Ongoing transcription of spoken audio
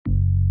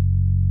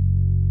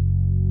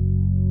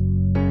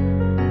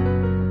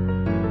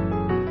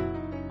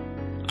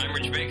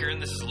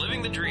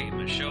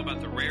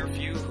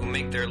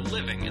make their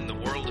living in the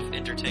world of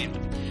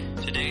entertainment.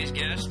 Today's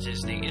guest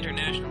is the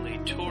internationally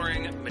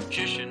touring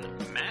magician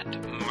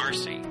Matt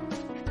Marcy.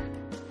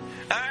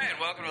 All right,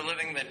 welcome to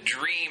Living the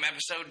Dream,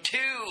 Episode 2.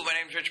 My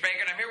name's Rich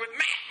Baker, and I'm here with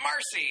Matt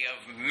Marcy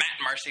of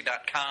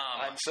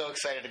MattMarcy.com. I'm so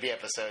excited to be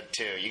Episode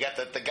 2. You got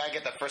the guy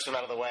get the first one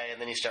out of the way, and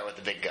then you start with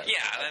the big guns.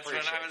 Yeah, that's when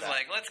I was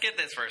like, let's get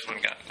this first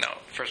one going. No,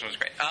 first one was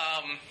great.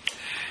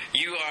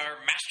 You are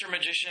Master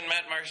Magician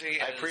Matt Marcy.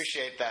 I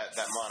appreciate that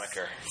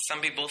moniker.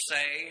 Some people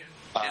say,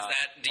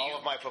 all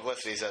of my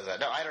publicity says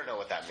that. No, I don't know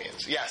what that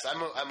means. Yes,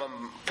 I'm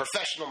a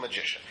professional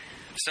magician.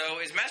 So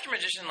is Master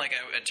Magician like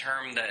a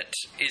term that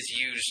is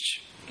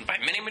used by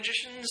many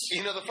magicians?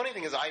 You know, the funny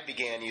thing is I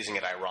began using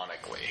it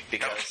ironically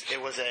because it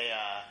was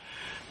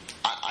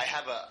I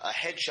have a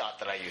headshot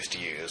that I used to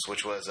use,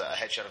 which was a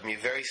headshot of me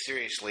very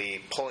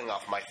seriously pulling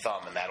off my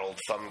thumb in that old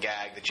thumb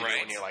gag that you do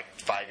when you're like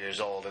 5 years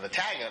old. And the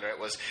tag under it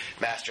was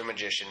Master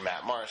Magician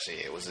Matt Marcy.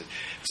 It was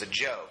a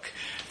joke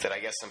that I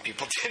guess some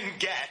people didn't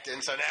get,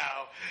 and so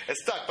now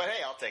it's stuck. But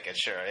hey, I'll take it,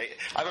 sure.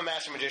 I'm a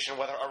Master Magician,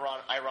 whether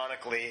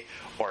ironically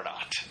or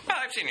not. Well,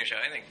 I've seen your show.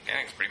 I think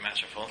it's pretty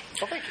masterful.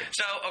 Well, thank you.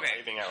 So, okay. Are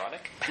you being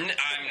ironic? I'm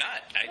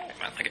not. I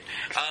like it.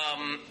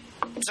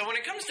 So when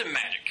it comes to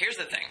magic, here's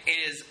the thing,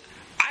 is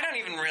I don't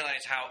even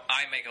realize how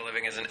I make a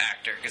living as an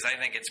actor because I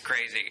think it's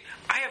crazy.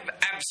 I have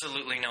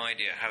absolutely no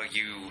idea how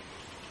you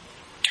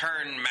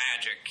turn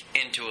magic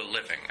into a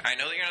living. I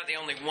know that you're not the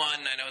only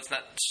one. I know it's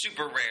not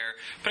super rare,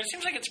 but it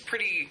seems like it's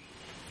pretty...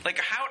 Like,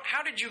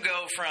 how did you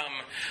go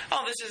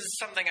from, this is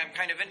something I'm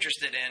kind of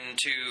interested in,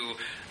 to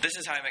this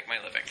is how I make my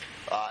living?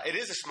 It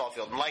is a small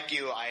field. And like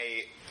you,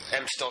 I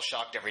am still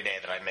shocked every day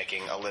that I'm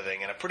making a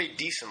living, and a pretty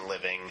decent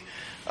living,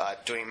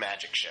 doing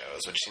magic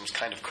shows, which seems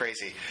kind of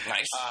crazy.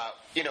 Nice.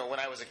 When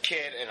I was a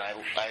kid and I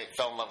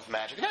fell in love with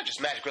magic, not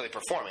just magic, really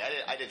performing.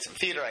 I did some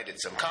theater, I did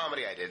some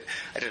comedy, I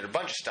did a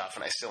bunch of stuff,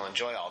 and I still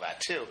enjoy all that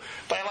too.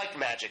 But I like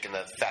magic in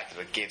the fact that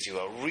it gives you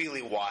a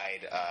really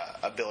wide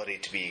ability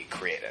to be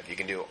creative. You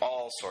can do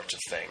all sorts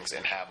of things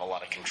and have a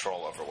lot of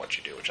control over what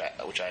you do, which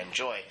I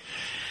enjoy.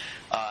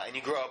 And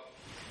you grow up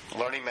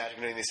learning magic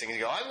and doing these things.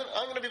 You go,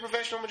 I'm going to be a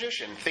professional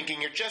magician,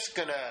 thinking you're just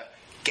going to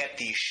get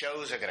these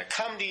shows are going to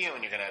come to you,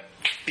 and you're going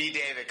to be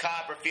David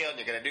Copperfield, and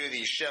you're going to do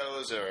these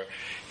shows, or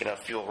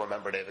if you'll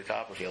remember David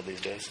Copperfield these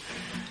days.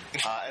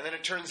 And then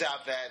it turns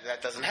out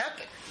that doesn't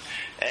happen.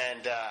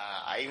 And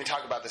I even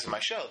talk about this in my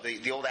show,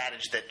 the old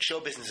adage that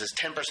show business is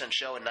 10%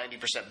 show and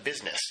 90%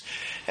 business.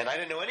 And I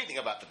didn't know anything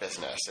about the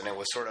business. And it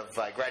was sort of,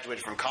 I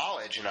graduated from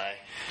college, and I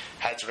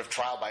had sort of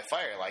trial by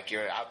fire. Like,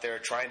 you're out there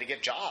trying to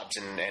get jobs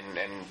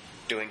and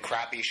doing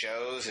crappy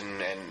shows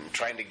and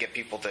trying to get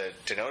people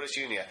to notice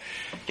you.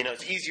 And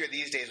it's easier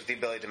these days with the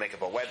ability to make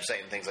up a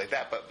website and things like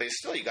that. But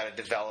still, you got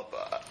to develop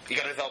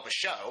a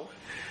show.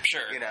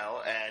 Sure.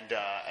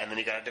 And then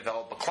you got to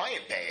develop a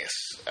client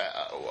base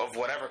of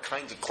whatever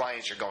kinds of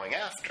clients you're going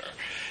after,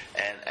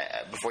 and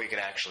before you can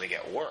actually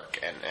get work.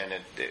 And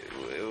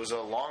it was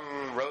a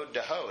long road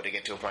to hoe to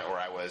get to a point where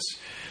I was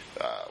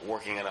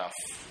working enough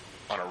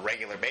on a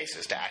regular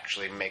basis to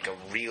actually make a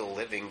real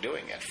living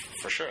doing it.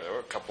 For sure, there were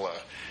a couple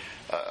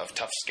of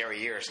tough,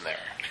 scary years in there.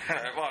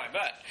 Well, I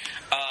bet.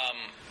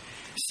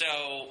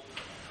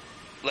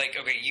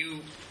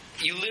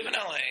 You live in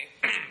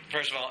LA,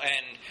 first of all,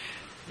 and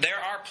there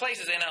are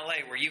places in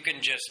LA where you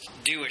can just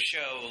do a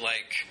show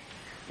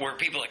where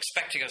people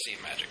expect to go see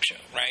a magic show,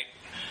 right?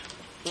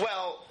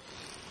 Well,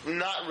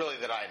 not really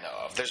that I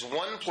know of. There's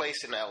one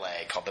place in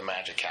LA called the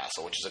Magic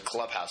Castle, which is a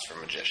clubhouse for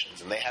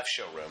magicians, and they have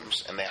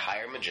showrooms, and they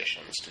hire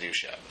magicians to do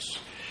shows.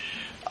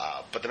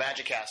 But the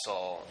Magic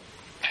Castle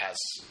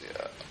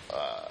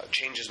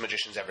changes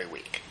magicians every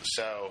week.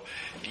 So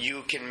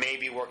you can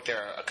maybe work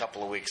there a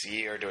couple of weeks a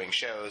year doing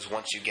shows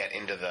once you get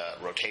into the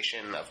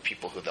rotation of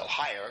people who they'll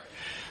hire.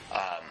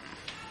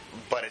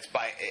 But it's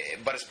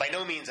by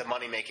no means a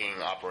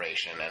money-making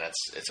operation, and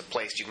it's a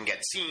place you can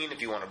get seen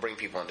if you want to bring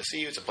people in to see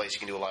you. It's a place you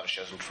can do a lot of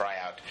shows and try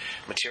out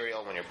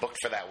material when you're booked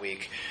for that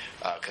week,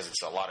 because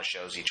it's a lot of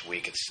shows each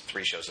week. It's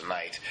 3 shows a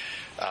night.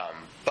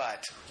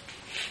 But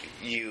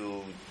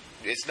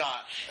it's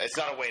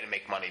not a way to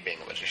make money being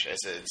a magician.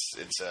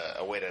 It's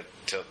a way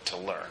to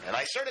learn. And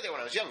I started there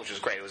when I was young, which was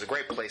great. It was a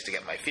great place to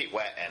get my feet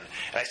wet, and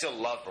I still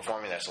love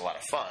performing there. It's a lot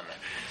of fun.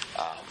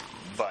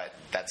 But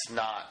that's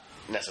not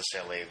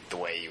necessarily the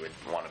way you would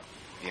want to,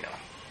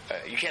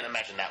 you can't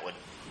imagine that would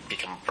be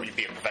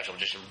a professional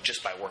magician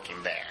just by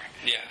working there.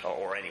 Yeah.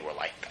 Or anywhere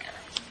like there.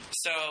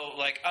 So,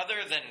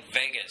 other than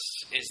Vegas,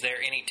 is there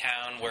any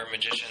town where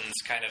magicians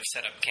kind of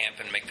set up camp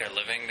and make their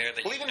living there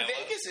that Well, even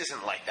Vegas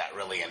isn't like that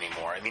really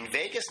anymore. I mean,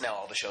 Vegas now,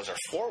 all the shows are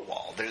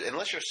four-wall.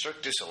 Unless you're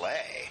Cirque du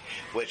Soleil,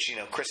 which,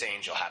 Chris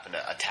Angel happened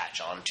to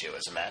attach onto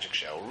as a magic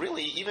show.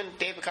 Really, even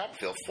David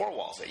Copperfield, 4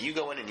 walls. That you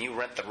go in and you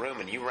rent the room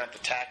and you rent the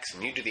techs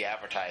and you do the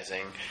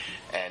advertising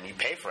and you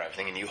pay for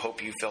everything and you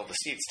hope you fill the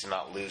seats to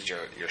not lose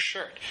your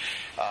shirt.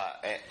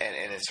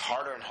 And it's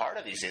harder and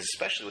harder these days,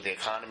 especially with the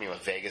economy,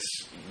 with Vegas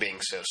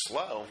being so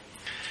slow.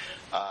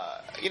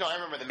 I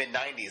remember in the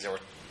mid-'90s, there were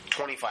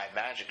 25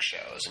 magic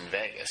shows in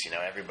Vegas.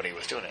 Everybody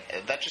was doing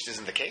it. That just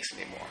isn't the case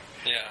anymore.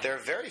 Yeah. There are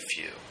very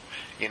few,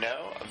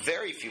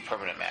 very few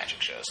permanent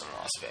magic shows in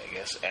Las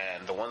Vegas,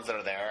 and the ones that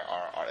are there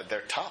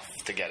they're tough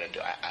to get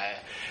into.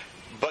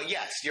 But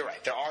yes, you're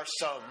right. There are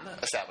some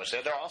established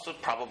there. There are also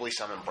probably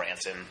some in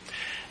Branson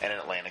and in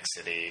Atlantic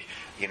City.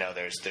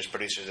 There's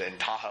producers in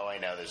Tahoe. I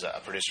know there's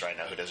a producer I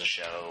know who does a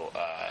show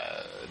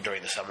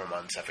during the summer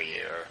months every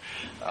year.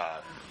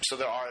 So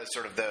there are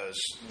sort of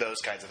those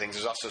kinds of things.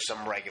 There's also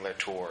some regular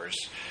tours,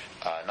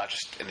 not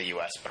just in the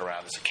U.S. but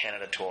around. There's a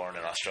Canada tour and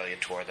an Australia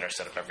tour that are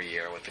set up every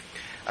year with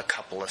a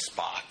couple of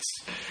spots.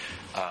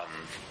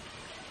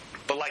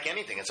 But like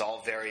anything, it's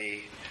all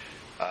very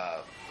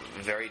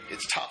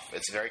it's tough.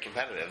 It's very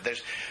competitive.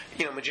 There's,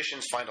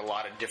 magicians find a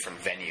lot of different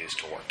venues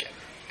to work in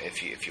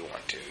if you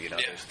want to.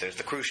 There's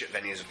the cruise ship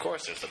venues, of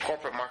course. There's the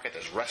corporate market.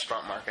 There's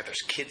restaurant market.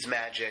 There's kids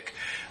magic.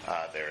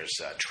 There's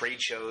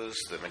trade shows.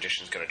 The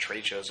magicians go to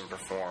trade shows and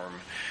perform.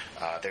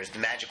 There's the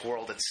magic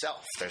world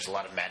itself. There's a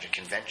lot of magic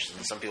conventions,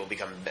 and some people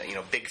become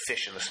big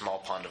fish in the small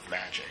pond of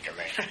magic, and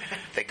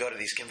they go to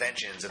these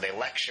conventions and they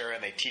lecture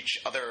and they teach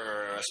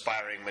other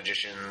aspiring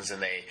magicians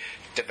and they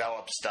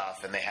develop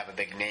stuff and they have a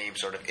big name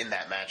sort of in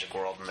that magic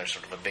world, and they're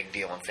sort of a big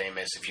deal and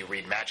famous if you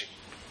read magic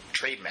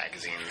trade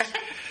magazines.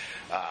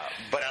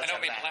 But I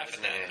don't mean to laugh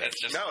at that.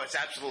 It's just... No, it's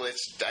absolutely.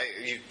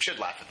 You should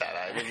laugh at that.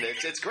 I mean,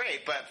 it's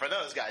great, but for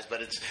those guys.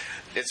 But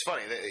it's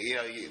funny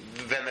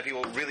that then the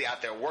people really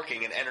out there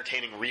working and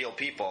entertaining real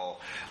people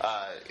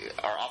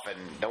are often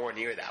nowhere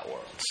near that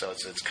world. So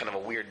it's kind of a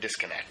weird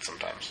disconnect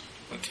sometimes.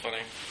 That's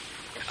funny.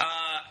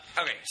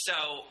 Okay, so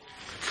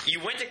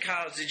you went to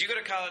college. Did you go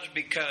to college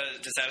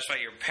to satisfy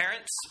your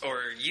parents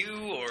or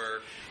you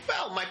or?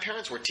 Well, my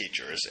parents were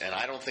teachers, and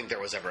I don't think there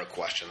was ever a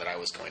question that I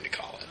was going to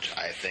college.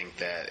 I think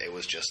that it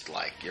was just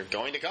like, you're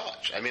going to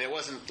college. I mean, it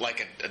wasn't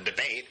like a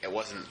debate. It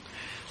wasn't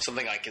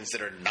something I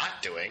considered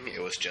not doing.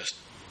 It was just,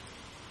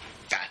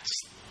 that's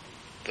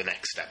the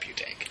next step you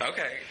take.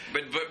 Okay.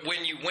 But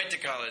when you went to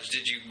college,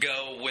 did you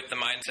go with the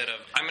mindset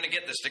of, I'm going to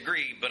get this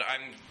degree, but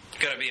I'm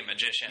going to be a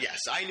magician? Yes.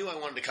 I knew I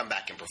wanted to come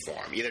back and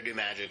perform. Either do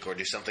magic or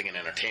do something in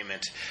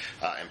entertainment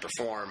and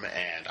perform.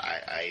 And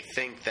I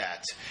think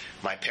that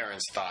my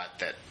parents thought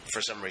that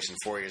for some reason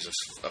 4 years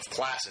of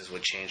classes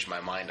would change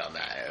my mind on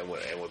that.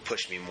 It would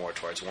push me more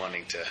towards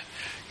wanting to,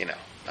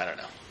 I don't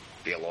know,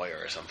 be a lawyer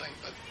or something.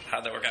 But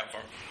how'd that work out for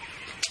them?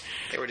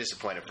 They were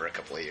disappointed for a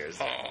couple of years.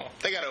 Oh.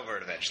 They got over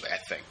it eventually, I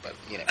think. But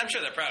I'm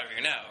sure they're proud of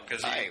you now,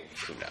 because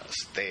who knows?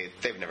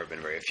 They've never been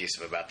very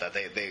effusive about that.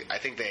 I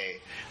think there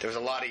was a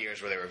lot of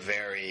years where they were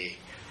very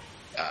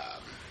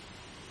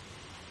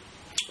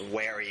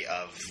wary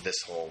of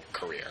this whole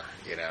career,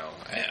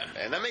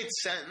 and that made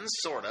sense,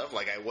 sort of.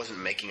 Like, I wasn't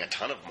making a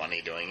ton of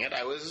money doing it.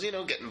 I was,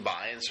 getting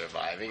by and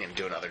surviving and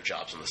doing other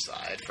jobs on the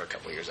side for a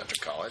couple of years after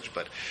college,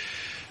 but.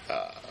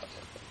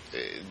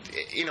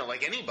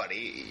 Like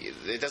anybody,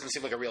 it doesn't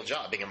seem like a real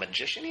job. Being a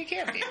magician, you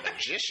can't be a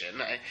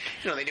magician.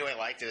 They knew I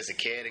liked it as a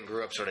kid and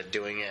grew up sort of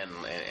doing it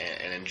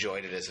and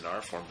enjoyed it as an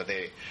art form. But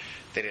they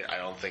didn't. I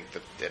don't think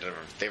that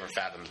they ever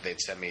fathomed they'd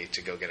send me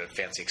to go get a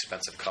fancy,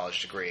 expensive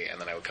college degree, and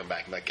then I would come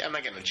back and be like, I'm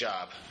not getting a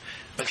job.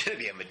 I'm going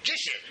to be a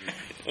magician.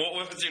 What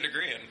was your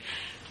degree in?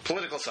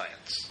 Political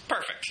science.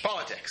 Perfect.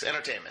 Politics,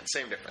 entertainment,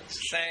 same difference.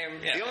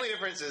 Same. Yeah. The only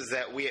difference is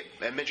that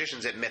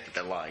magicians admit that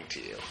they're lying to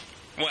you.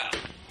 Well.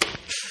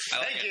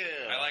 Thank you.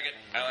 I like it.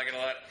 I like it a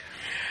lot.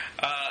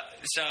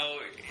 So,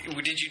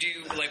 did you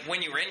do,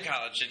 when you were in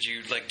college, did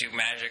you, do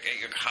magic at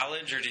your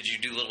college, or did you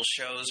do little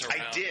shows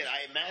around? I did.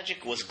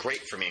 Magic was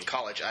great for me in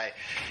college.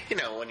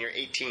 When you're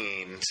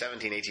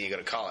 17, 18, you go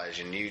to college,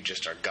 and you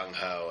just are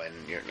gung-ho,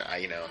 and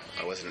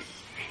I wasn't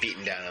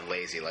beaten down and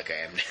lazy like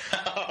I am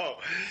now.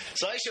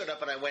 So I showed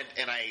up and I went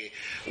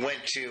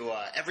to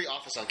every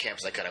office on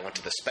campus I could. I went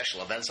to the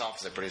special events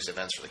office that produced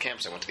events for the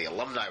campus. I went to the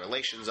alumni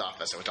relations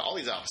office. I went to all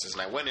these offices,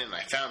 and I went in and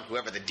I found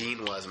whoever the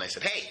dean was, and I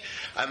said, hey,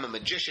 I'm a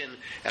magician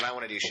and I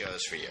want to do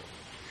shows for you.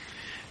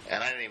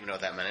 And I didn't even know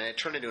what that meant, and it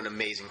turned into an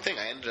amazing thing.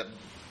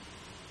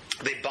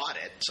 They bought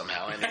it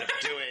somehow. I ended up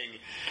doing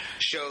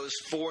shows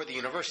for the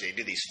university. They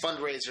do these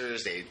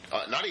fundraisers. They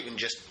not even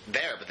just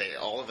there, but they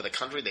all over the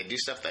country. They do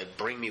stuff. They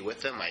bring me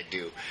with them. I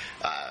do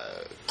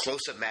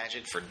close-up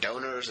magic for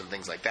donors and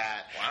things like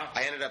that. Wow.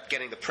 I ended up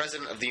getting the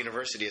president of the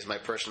university as my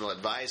personal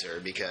advisor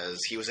because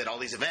he was at all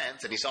these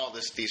events and he saw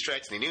these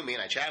tricks and he knew me,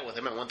 and I chatted with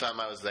him. And one time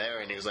I was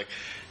there and he was like,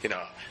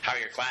 how are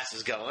your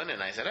classes going?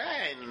 And I said,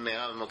 hey,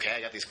 I'm okay.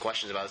 I got these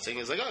questions about this thing.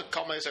 He's like, oh,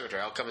 call my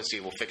secretary. I'll come and see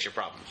you. We'll fix your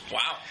problems.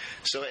 Wow.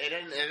 So it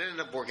ended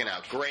up working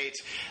out great,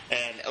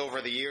 and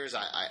over the years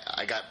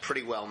I got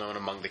pretty well known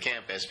among the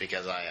campus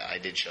because I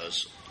did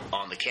shows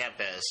on the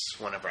campus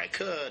whenever I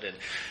could. And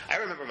I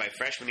remember my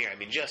freshman year,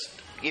 just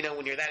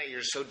when you're that age,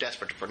 you're so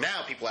desperate to perform.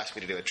 Now people ask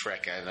me to do a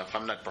trick, and if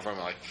I'm not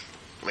performing, I'm like,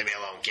 leave me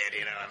alone, kid,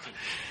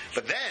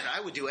 But then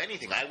I would do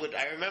anything. I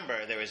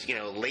remember there was,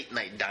 late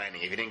night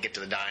dining. If you didn't get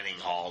to the dining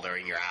hall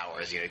during your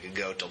hours, you could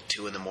go till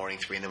 2 in the morning,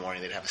 3 in the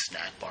morning, they'd have a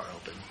snack bar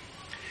open.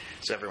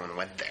 so everyone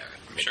went there.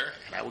 Sure.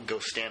 And I would go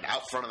stand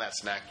out front of that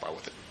snack bar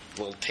with a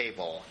little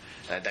table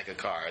and a deck of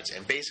cards,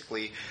 and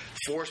basically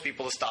force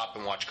people to stop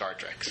and watch card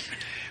tricks,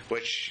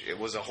 which it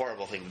was a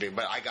horrible thing to do.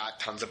 But I got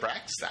tons of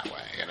practice that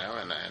way,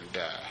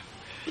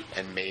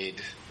 and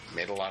made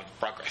a lot of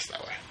progress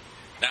that way.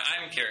 Now,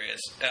 I'm curious.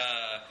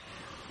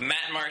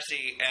 Matt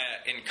Marcy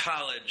in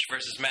college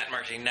versus Matt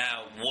Marcy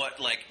now.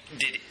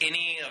 Did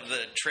any of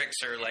the tricks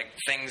or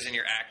things in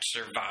your act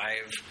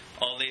survive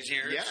all these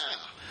years? Yeah.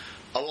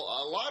 A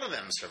lot of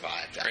them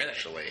survived,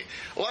 actually. Really?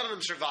 A lot of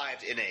them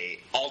survived in a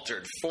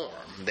altered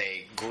form.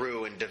 They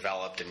grew and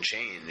developed and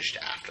changed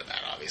after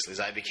that, obviously, as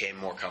I became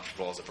more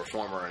comfortable as a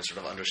performer and sort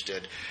of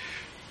understood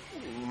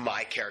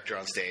my character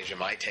on stage and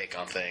my take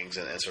on things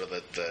and sort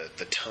of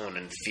the tone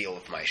and feel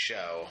of my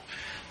show.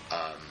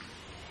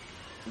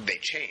 They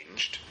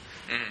changed.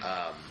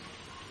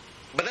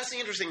 But that's the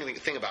interesting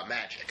thing about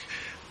magic.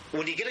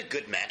 When you get a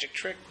good magic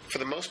trick, for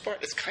the most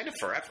part, it's kind of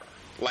forever.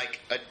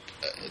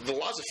 The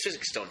laws of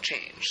physics don't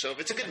change. So if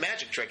it's a good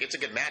magic trick, it's a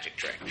good magic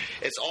trick.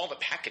 It's all the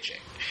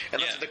packaging.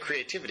 And that's where the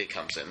creativity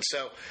comes in.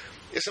 So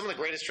some of the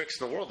greatest tricks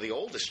in the world, the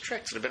oldest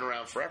tricks that have been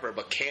around forever,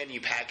 but can you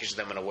package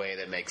them in a way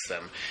that makes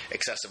them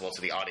accessible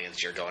to the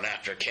audience you're going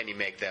after? Can you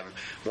make them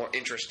more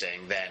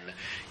interesting than,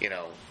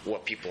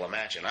 what people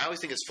imagine? I always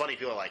think it's funny.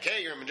 People are like,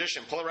 hey, you're a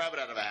magician, pull a rabbit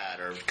out of a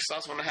hat, or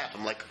toss one in a hat.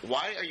 I'm like,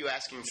 why are you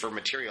asking for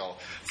material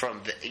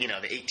from the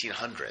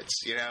 1800s?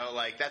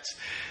 That's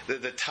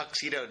the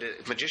tuxedo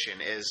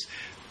magician is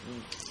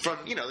from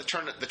the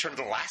turn of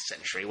the last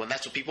century, when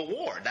that's what people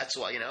wore. That's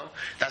why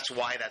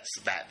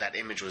that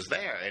image was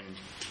there. And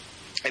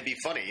it'd be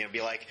funny,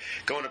 be like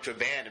going up to a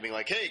band and being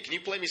like, hey, can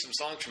you play me some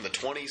songs from the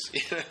 20s?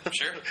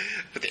 Sure.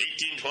 The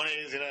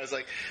 1820s, it's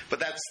like, but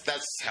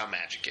that's how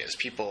magic is.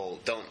 People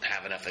don't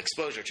have enough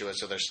exposure to it,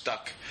 so they're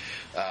stuck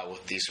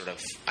with these sort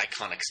of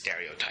iconic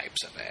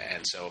stereotypes of it.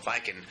 And so if I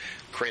can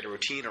create a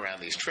routine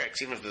around these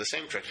tricks, even if they're the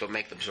same tricks, but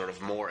make them sort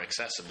of more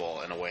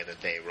accessible in a way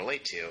that they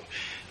relate to,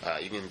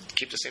 you can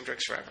keep the same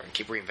tricks forever and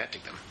keep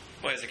reinventing them.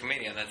 Well, as a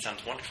comedian, that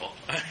sounds wonderful.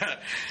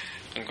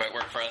 Didn't quite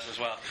work for us as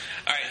well.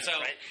 All right, so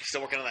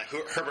still working on that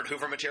Herbert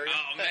Hoover material.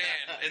 Oh man,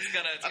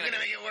 I'm gonna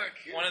make it work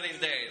one of these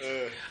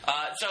days.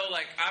 So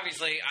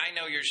obviously, I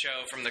know your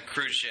show from the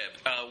cruise ship.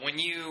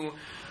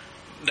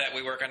 That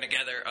we work on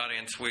together,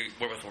 audience. We're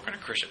both working on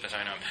a cruise ship, as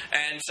I know.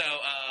 And so,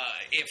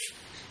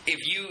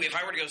 if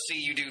I were to go see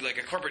you do a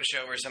corporate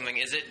show or something,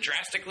 is it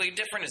drastically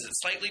different? Is it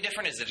slightly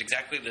different? Is it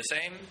exactly the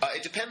same?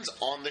 It depends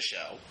on the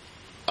show.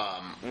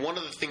 One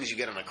of the things you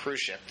get on a cruise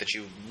ship that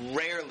you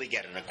rarely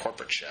get in a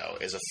corporate show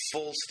is a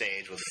full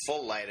stage with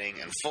full lighting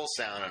and full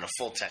sound and a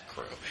full tech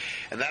crew.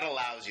 And that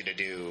allows you to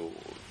do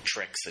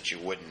tricks that you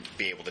wouldn't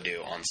be able to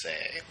do on,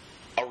 say,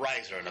 a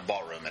riser in a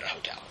ballroom at a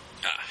hotel.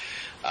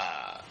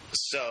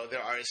 So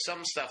there are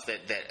some stuff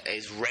that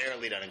is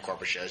rarely done in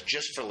corporate shows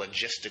just for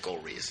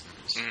logistical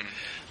reasons.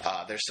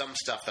 There's some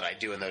stuff that I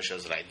do in those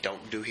shows that I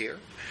don't do here.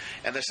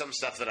 And there's some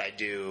stuff that I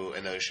do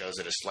in those shows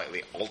that is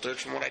slightly altered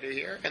from what I do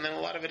here. And then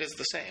a lot of it is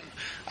the same.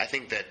 I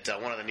think that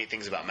one of the neat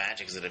things about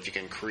magic is that if you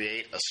can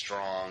create a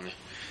strong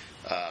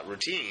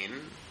routine,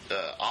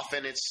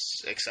 often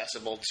it's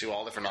accessible to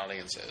all different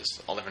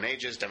audiences, all different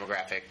ages,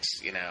 demographics.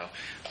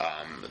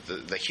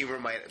 The humor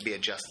might be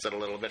adjusted a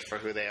little bit for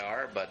who they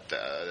are, but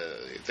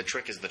the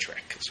trick is the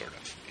trick, sort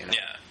of.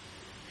 Yeah,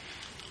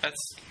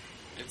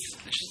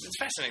 it's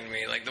fascinating to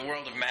me, the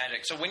world of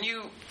magic. So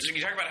you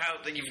talk about how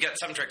you've got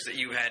some tricks that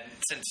you had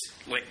since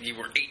you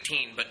were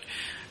 18, but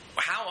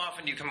how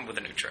often do you come up with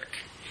a new trick?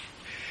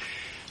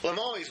 Well, I'm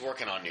always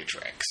working on new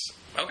tricks.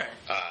 Okay.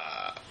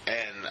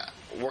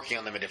 And working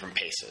on them at different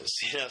paces.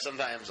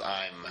 Sometimes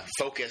I'm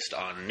focused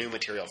on new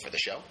material for the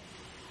show,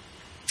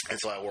 and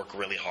so I work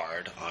really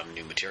hard on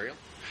new material.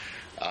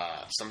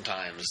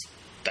 Sometimes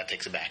that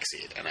takes a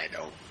backseat, and I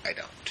don't.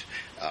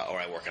 Or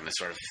I work on it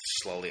sort of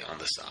slowly on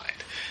the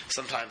side.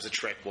 Sometimes a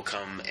trick will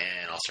come,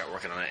 and I'll start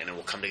working on it, and it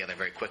will come together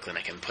very quickly, and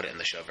I can put it in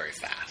the show very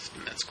fast,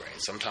 and that's great.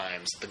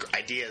 Sometimes the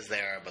idea is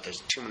there, but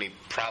there's too many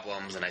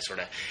problems, and I sort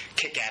of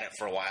kick at it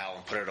for a while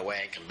and put it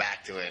away and come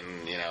back to it,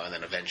 and and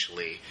then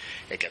eventually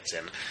it gets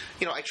in.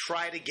 I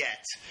try to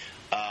get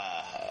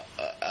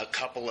a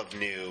couple of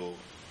new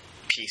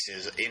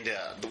pieces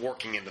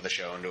working into the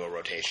show into a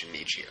rotation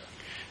each year.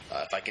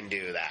 If I can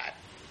do that.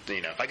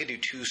 If I could do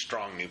 2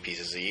 strong new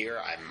pieces a year,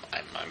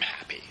 I'm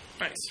happy.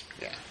 Nice.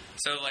 Yeah.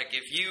 So,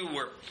 if you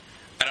were,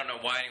 I don't know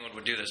why anyone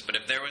would do this, but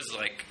if there was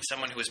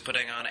someone who was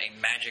putting on a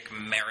magic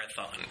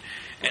marathon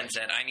and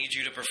said, "I need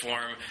you to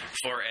perform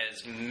for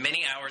as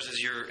many hours as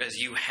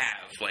you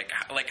have,"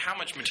 how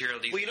much material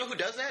do you? Well, you know who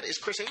does that is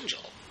Chris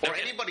Angel, or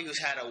anybody who's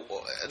had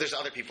there's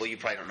other people you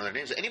probably don't know their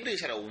names. Anybody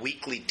who's had a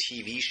weekly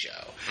TV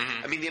show.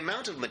 Mm-hmm. I mean, the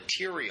amount of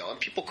material, and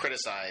people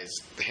criticize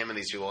him and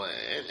these people,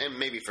 and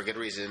maybe for good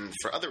reason,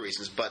 for other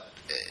reasons, but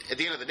at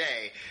the end of the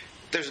day,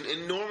 there's an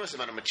enormous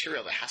amount of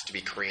material that has to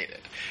be created.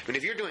 I mean,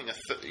 if you're doing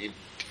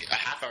a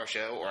half-hour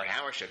show or an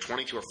hour show,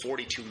 22 or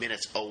 42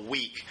 minutes a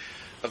week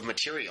of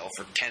material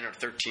for 10 or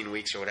 13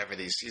 weeks or whatever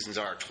these seasons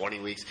are, 20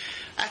 weeks,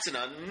 that's an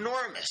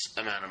enormous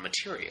amount of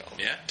material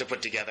to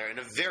put together in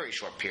a very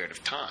short period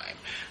of time.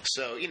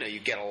 So, you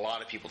get a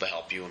lot of people to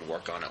help you and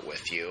work on it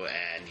with you,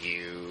 and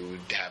you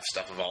have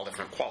stuff of all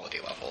different quality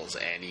levels,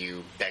 and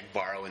you beg,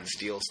 borrow, and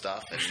steal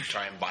stuff and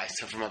try and buy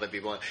stuff from other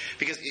people,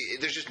 because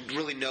there's just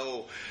really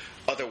no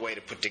other way to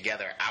put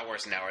together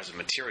hours and hours of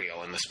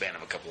material in the span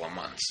of a couple of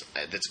months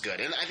that's good.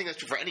 And I think that's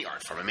true for any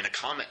art form. I mean,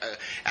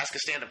 ask a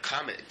stand-up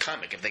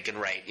comic if they can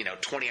write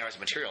 20 hours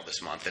of material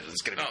this month, that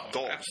it's going to be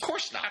gold. Of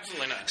course not.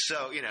 Absolutely not.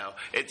 So,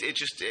 it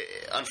just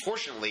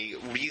unfortunately,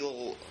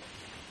 real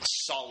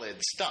solid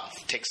stuff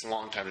takes a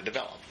long time to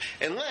develop,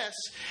 unless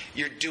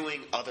you're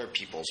doing other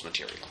people's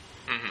material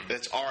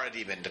that's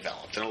already been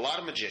developed. And a lot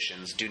of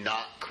magicians do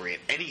not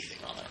create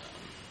anything on their own.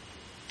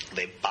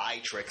 They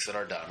buy tricks that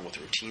are done with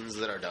routines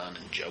that are done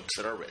and jokes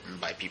that are written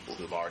by people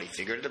who've already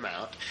figured them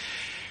out,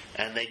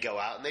 and they go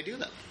out and they do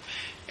them.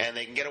 And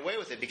they can get away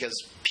with it because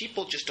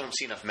people just don't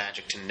see enough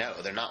magic to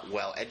know. They're not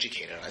well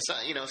educated. It's not,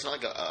 it's not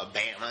like a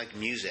band, not like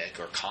music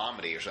or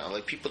comedy or something.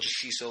 Like, people just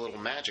see so little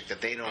magic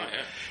that they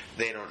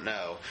don't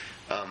know.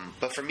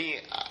 But for me,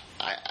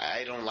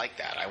 I don't like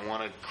that. I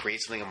want to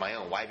create something of my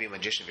own. Why be a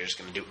magician if you're just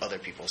going to do other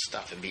people's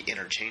stuff and be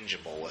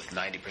interchangeable with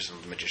 90%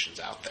 of the magicians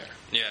out there?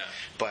 Yeah.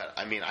 But,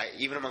 I mean,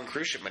 even among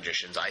cruise ship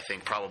magicians, I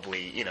think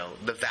probably,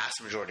 the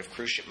vast majority of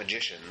cruise ship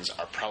magicians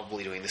are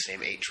probably doing the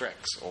same 8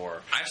 tricks.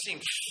 Or I've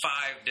seen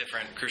 5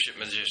 different cruise ship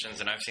magicians,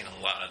 and I've seen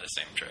a lot of the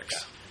same tricks.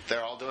 Yeah.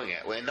 They're all doing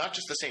it. And not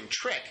just the same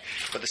trick,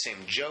 but the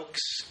same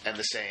jokes and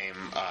the same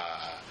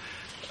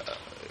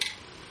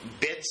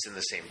bits and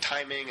the same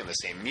timing and the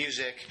same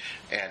music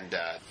and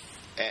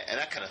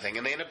that kind of thing.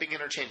 And they end up being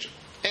interchangeable.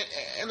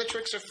 And the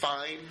tricks are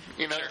fine.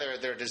 Sure.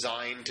 They're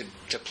designed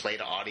to play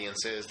to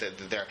audiences.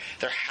 They're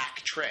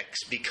hack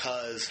tricks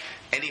because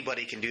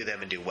anybody can do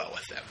them and do well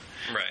with them.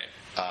 Right.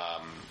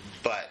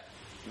 But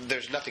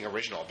there's nothing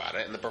original about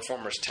it, and the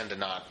performers tend to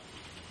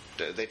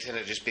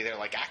just be there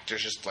like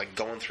actors, just like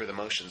going through the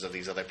motions of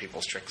these other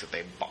people's tricks that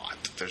they bought.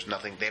 There's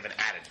nothing, they haven't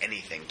added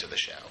anything to the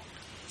show.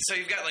 So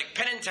you've got like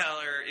Penn and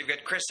Teller, you've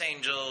got Chris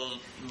Angel,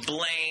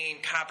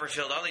 Blaine,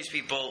 Copperfield, all these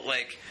people.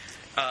 Like,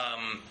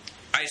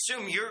 I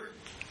assume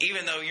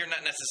even though you're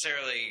not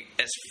necessarily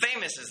as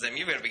famous as them,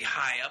 you've got to be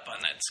high up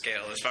on that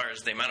scale as far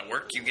as the amount of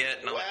work you get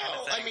and all that kind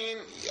of thing. I mean,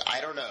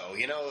 I don't know.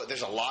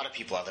 There's a lot of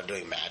people out there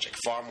doing magic,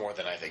 far more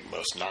than I think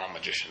most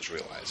non-magicians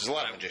realize. There's a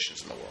lot of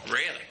magicians in the world.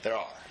 Really? There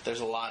are.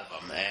 There's a lot of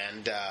them.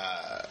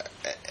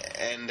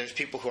 And there's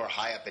people who are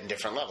high up in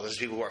different levels. There's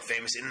people who are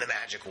famous in the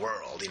magic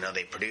world.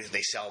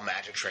 They sell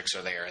magic tricks,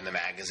 or they are in the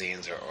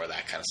magazines or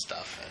that kind of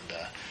stuff.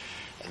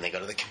 And they go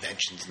to the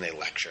conventions and they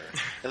lecture.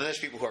 And then there's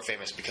people who are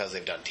famous because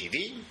they've done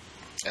TV.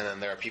 And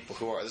then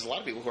there's a lot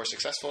of people who are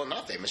successful and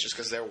not famous just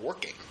because they're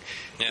working.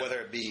 Yeah.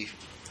 Whether it be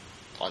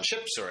on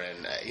ships or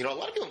in, a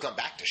lot of people have gone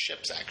back to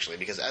ships, actually,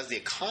 because as the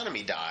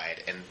economy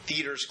died and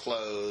theaters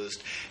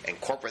closed and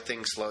corporate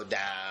things slowed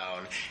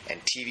down and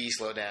TV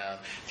slowed down,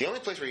 the only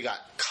place where you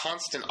got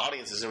constant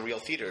audiences in real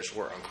theaters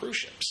were on cruise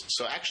ships.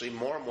 So actually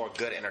more and more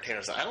good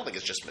entertainers, I don't think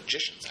it's just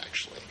magicians,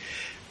 actually,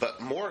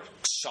 but more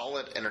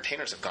solid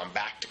entertainers have gone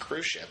back to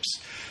cruise ships.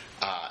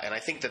 And I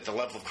think that the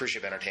level of cruise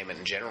ship entertainment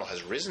in general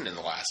has risen in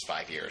the last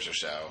 5 years or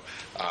so,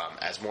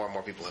 as more and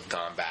more people have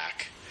gone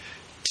back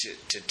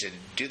to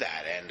do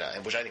that,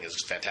 and which I think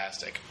is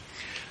fantastic.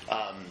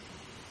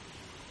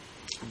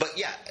 But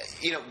yeah,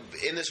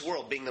 in this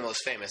world, being the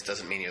most famous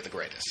doesn't mean you're the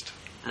greatest.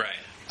 Right.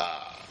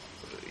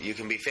 You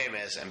can be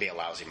famous and be a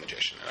lousy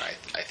magician. And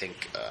I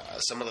think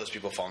some of those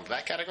people fall into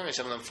that category, and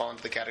some of them fall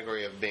into the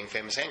category of being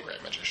famous and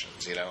great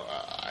magicians.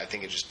 I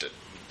think it just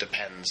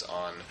depends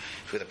on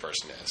who the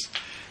person is.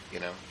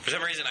 For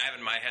some reason, I have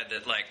in my head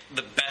that, like,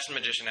 the best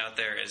magician out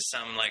there is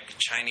some, like,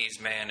 Chinese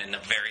man in a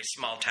very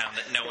small town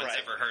that no one's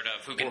ever heard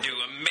of, who can do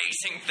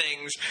amazing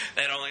things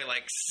that only,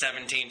 like,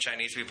 17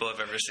 Chinese people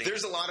have ever seen.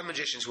 There's a lot of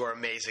magicians who are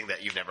amazing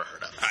that you've never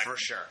heard of, for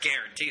sure.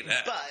 Guarantee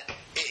that. But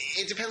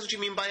it depends what you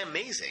mean by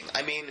amazing.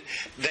 I mean,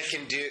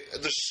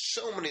 there's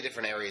so many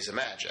different areas of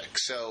magic.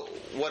 So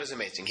what is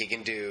amazing? He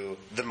can do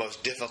the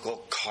most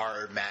difficult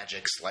card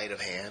magic, sleight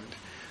of hand,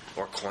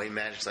 or coin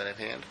magic, sleight of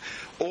hand.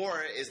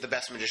 Or is the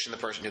best magician the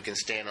person who can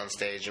stand on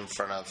stage in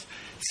front of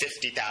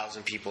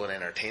 50,000 people and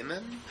entertain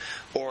them?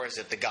 Or is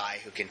it the guy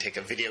who can take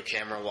a video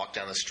camera and walk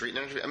down the street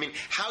and entertain? I mean,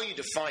 how you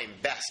define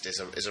best is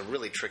a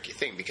really tricky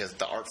thing, because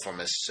the art form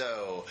is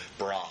so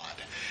broad.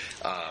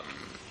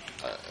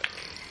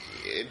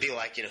 It'd be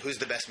like, who's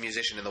the best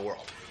musician in the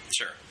world?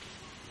 Sure.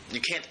 You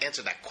can't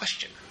answer that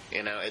question.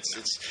 It's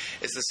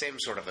the same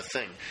sort of a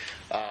thing.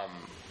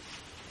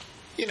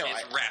 It's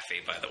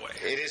Raffi, by the way.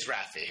 It is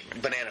Raffi.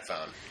 Banana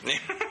Phone.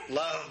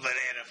 Love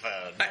Banana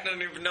Phone. I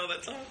don't even know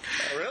that song.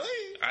 Oh,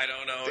 really? I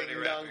don't know.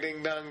 Ding dong,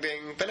 ding dong,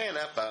 ding.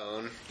 Banana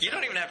Phone. You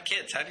don't even have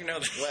kids. How do you know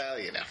that? Well,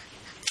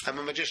 I'm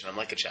a magician. I'm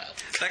like a child.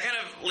 That kind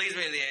of leads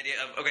me to the idea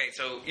of, okay,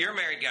 so you're a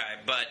married guy,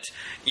 but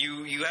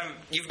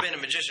you've been a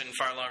magician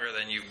far longer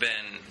than you've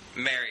been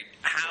married.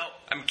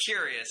 I'm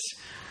curious,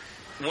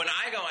 when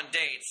I go on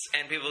dates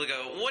and people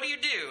go, what do you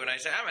do? And I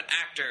say, I'm an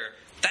actor.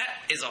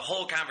 That is a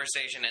whole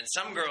conversation, and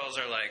some girls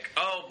are like,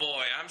 oh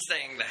boy, I'm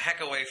staying the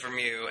heck away from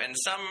you, and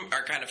some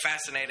are kind of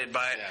fascinated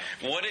by it.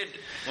 Yeah.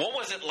 What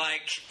was it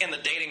like in the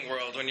dating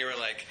world when you were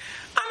like,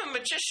 I'm a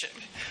magician?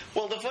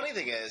 Well, the funny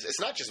thing is, it's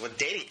not just with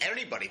dating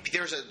anybody.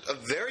 There's a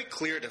very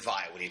clear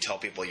divide when you tell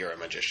people you're a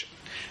magician.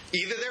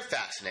 Either they're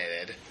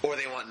fascinated or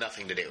they want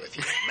nothing to do with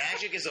you.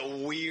 Magic is a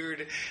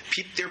weird...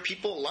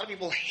 a lot of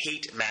people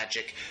hate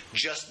magic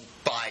just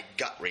by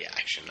gut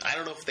reaction. I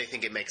don't know if they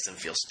think it makes them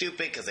feel stupid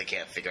because they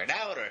can't figure it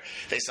out, or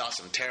they saw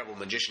some terrible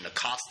magician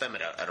accost them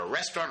at a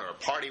restaurant or a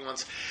party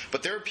once.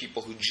 But there are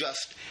people who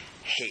just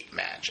hate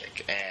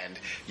magic, and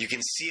you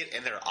can see it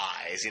in their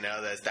eyes.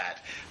 There's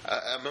that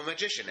I'm a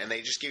magician, and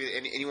they just give you,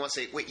 and you want to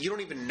say, wait, you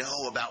don't even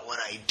know about what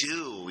I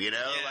do,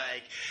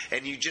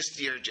 and you're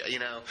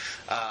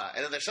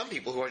and then there's some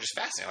people who are just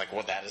fascinated, like,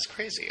 well, that is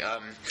crazy.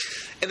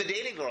 In the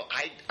dating world,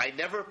 I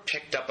never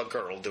picked up a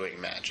girl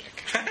doing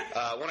magic.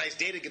 When I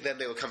dated them,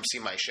 they would come see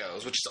my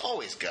shows, which is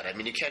always good. I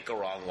mean, you can't go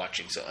wrong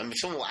watching.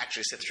 Someone will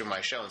actually sit through my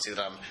show and see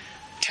that I'm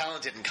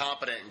talented and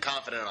competent and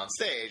confident on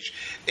stage.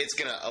 It's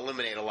going to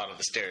eliminate a lot of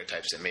the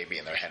stereotypes that may be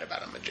in their head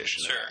about a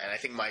magician. Sure. And I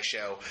think my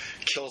show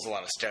kills a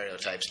lot of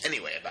stereotypes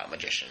anyway about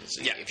magicians.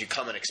 Yeah. If you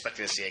come in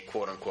expecting to see a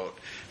quote-unquote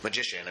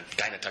magician, a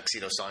guy in a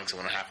tuxedo sawing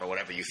someone in half or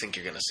whatever you think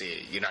you're going to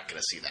see, you're not going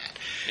to see that.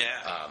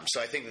 Yeah.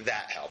 So I think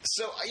that helps.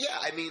 So, yeah,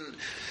 I mean,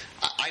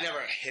 I never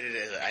hid it.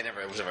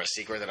 It was never a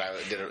secret that I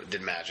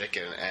did magic.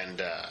 And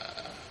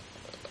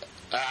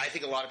I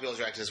think a lot of people's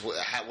reaction is,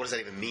 what does that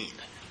even mean?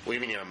 What do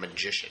you mean you're a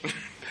magician?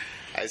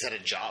 Is that a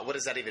job? What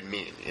does that even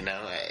mean?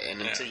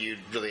 And until you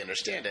really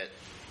understand it,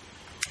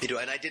 you do.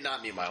 And I did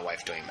not meet my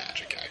wife doing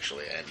magic,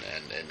 actually,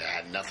 and it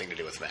had nothing to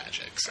do with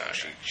magic. So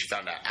okay. she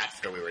found out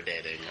after we were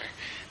dating.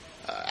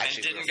 And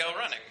didn't go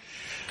running.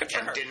 Good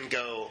for her. Didn't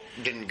go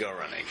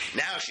running.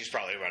 Now she's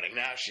probably running.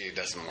 Now she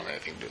doesn't want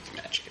anything to do with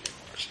magic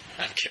anymore.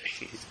 I'm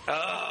kidding. Oh,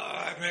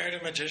 I married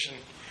a magician.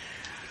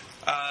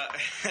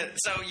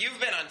 So you've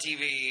been on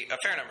TV a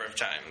fair number of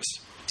times.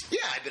 Yeah,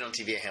 I've been on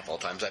TV a handful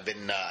of times. I've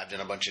done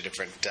a bunch of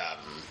different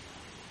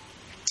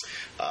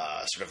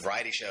sort of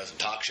variety shows and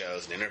talk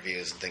shows and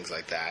interviews and things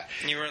like that.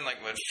 You were in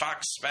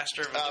Fox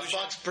Master of Illusion?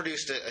 Fox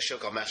produced a show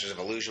called Masters of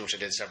Illusion, which I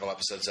did several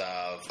episodes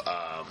of,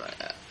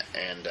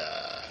 and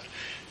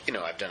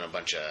I've done a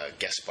bunch of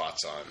guest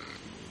spots on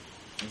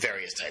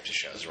various types of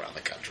shows around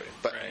the country.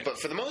 But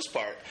for the most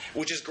part,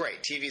 which is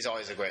great, TV is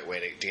always a great way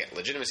to get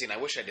legitimacy, and I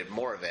wish I did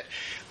more of it.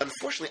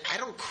 Unfortunately, I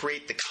don't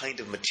create the kind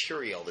of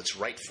material that's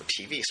right for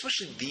TV,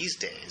 especially these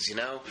days,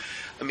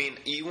 I mean,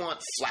 you want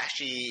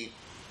flashy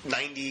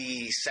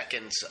 90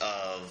 seconds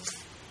of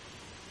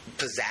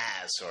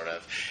pizzazz, sort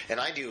of. And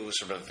I do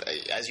sort of,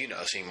 as you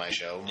know, seeing my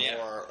show,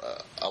 more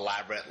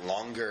elaborate,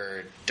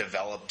 longer,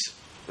 developed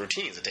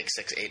routines that take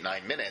 6, 8,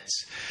 9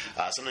 minutes,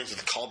 sometimes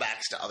with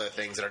callbacks to other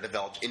things that are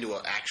developed into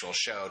an actual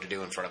show to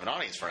do in front of an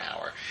audience for an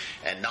hour,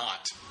 and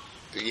not,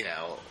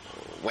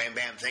 wham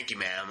bam, thank you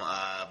ma'am,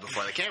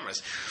 before the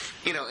cameras.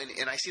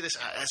 And I see this,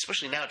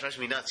 especially now, it drives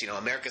me nuts.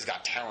 America's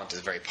Got Talent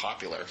is very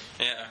popular.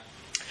 Yeah.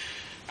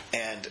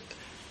 And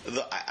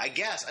I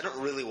guess I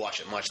don't really watch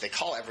it much. They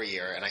call every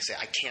year, and I say,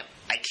 I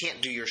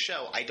can't do your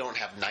show. I don't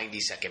have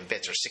 90-second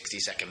bits or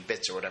 60-second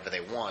bits or whatever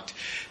they want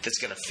that's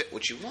going to fit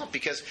what you want,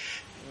 because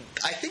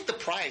I think the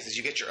prize is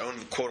you get your own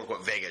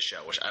quote-unquote Vegas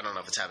show, which I don't know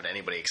if it's happened to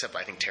anybody, except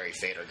I think Terry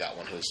Fader got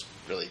one who's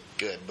really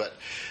good. But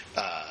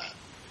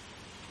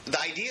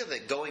the idea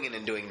that going in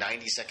and doing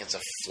 90 seconds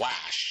of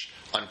flash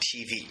on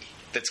TV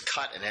that's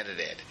cut and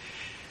edited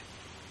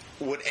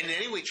would in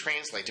any way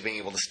translate to being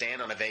able to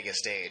stand on a Vegas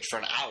stage for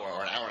an hour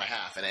or an hour and a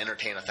half and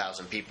entertain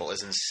 1,000 people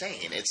is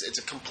insane. It's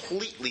a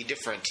completely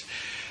different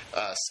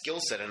skill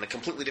set and a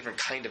completely different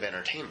kind of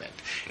entertainment.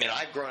 And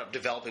I've grown up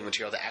developing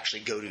material to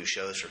actually go do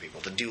shows for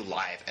people, to do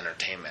live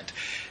entertainment.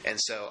 And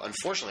so,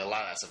 unfortunately, a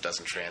lot of that stuff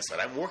doesn't translate.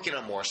 I'm working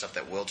on more stuff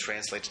that will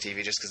translate to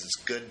TV just because it's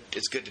good.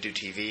 It's good to do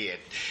TV.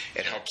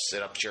 It helps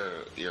set up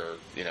your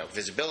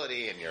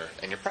visibility and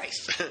your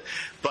price.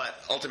 But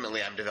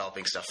ultimately, I'm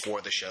developing stuff for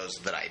the shows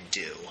that I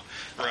do.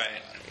 Right.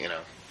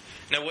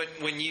 Now,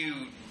 when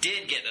you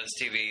did get those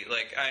TV,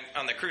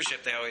 on the cruise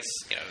ship, they always,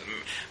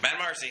 Matt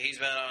Marcy, he's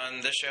been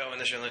on this show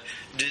and this show.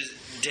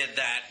 Did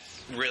that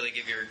really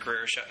give your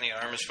career a shot in the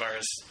arm as far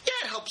as... Yeah,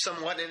 it helps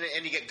somewhat,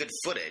 and you get good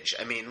footage.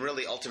 I mean,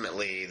 really,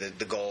 ultimately,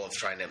 the goal of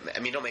trying to... I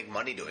mean, you don't make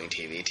money doing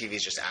TV. TV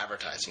is just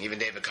advertising. Even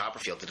David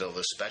Copperfield did all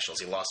those specials.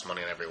 He lost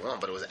money on every one,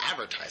 but it was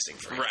advertising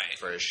for him,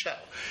 for his show.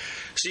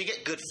 So you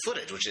get good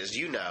footage, which, as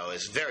you know,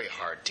 is very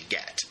hard to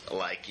get.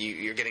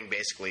 You're getting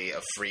basically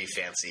a free,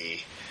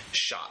 fancy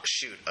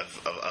shoot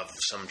of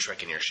some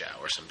trick in your show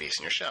or some piece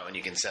in your show, and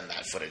you can send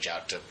that footage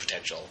out to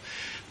potential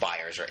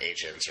buyers or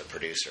agents or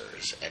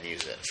producers and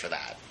use it for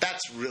that.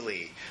 That's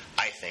really,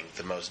 I think,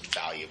 the most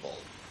valuable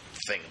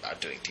thing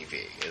about doing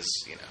TV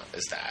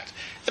is that.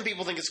 And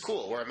people think it's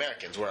cool. We're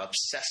Americans. We're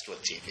obsessed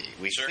with TV.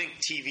 We think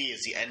TV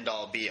is the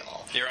end-all,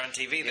 be-all. You're on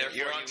TV, therefore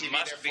you're on TV, you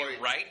must be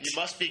right. You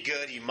must be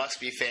good. You must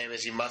be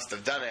famous. You must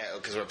have done it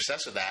because we're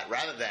obsessed with that.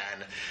 Rather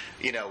than,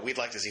 we'd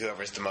like to see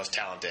whoever's the most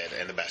talented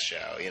and the best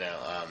show.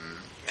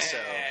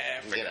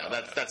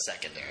 That's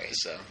secondary.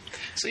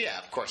 So yeah,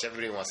 of course,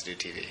 everybody wants to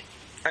do TV.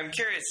 I'm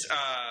curious.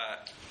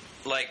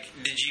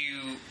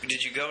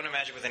 Did you go into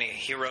Magic with any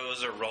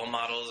heroes or role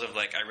models of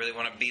I really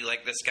want to be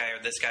like this guy,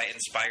 or this guy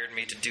inspired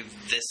me to do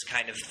this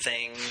kind of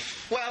thing?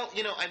 Well,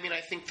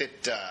 I think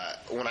that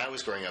when I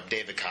was growing up,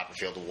 David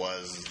Copperfield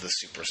was the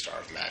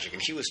superstar of Magic,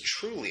 and he was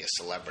truly a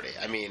celebrity.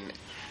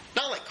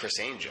 Not like Chris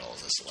Angel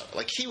is a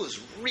celebrity. He was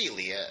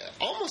really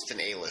almost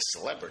an A-list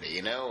celebrity,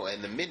 in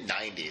the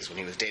mid-'90s when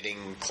he was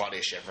dating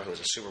Claudia Schiffer, who was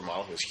a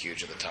supermodel who was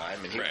huge at the time.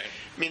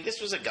 And this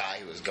was a guy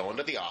who was going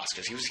to the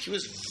Oscars. He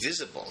was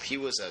visible. He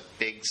was a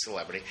big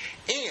celebrity.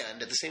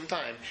 And at the same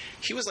time,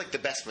 he was the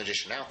best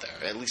magician out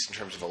there, at least in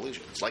terms of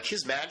illusions.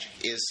 His magic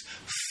is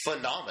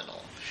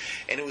phenomenal.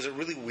 And it was a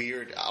really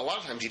weird... A lot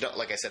of times, you don't,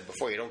 like I said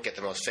before, you don't get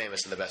the most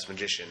famous and the best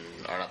magician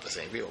are not the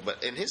same people.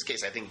 But in his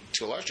case, I think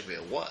to a large degree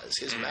it was.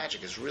 His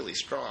magic is really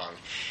strong,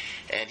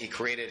 and he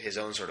created his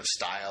own sort of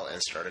style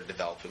and started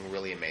developing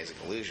really amazing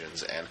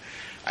illusions. And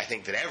I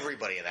think that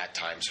everybody at that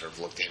time sort of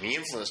looked at him. He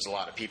influenced a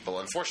lot of people.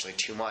 Unfortunately,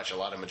 too much. A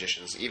lot of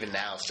magicians, even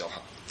now, still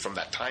from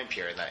that time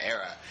period, that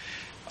era,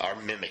 are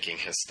mimicking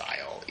his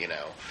style.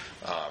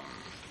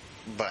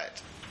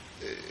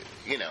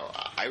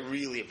 I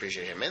really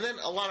appreciate him. And then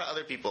a lot of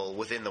other people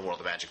within the world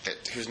of magic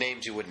whose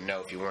names you wouldn't know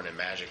if you weren't in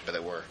magic, but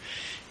that were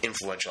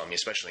influential on me,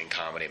 especially in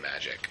comedy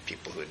magic.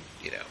 People who had,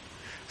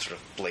 sort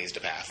of blazed a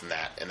path in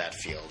that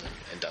field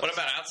and done. What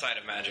about outside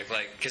of magic?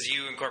 Because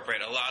you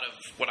incorporate a lot of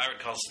what I would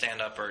call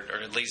stand-up or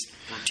at least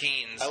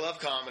routines. I love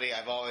comedy.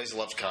 I've always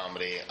loved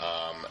comedy,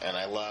 and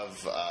I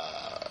love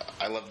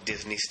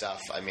Disney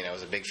stuff. I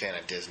was a big fan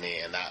of Disney,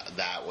 and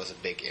that was a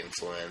big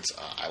influence.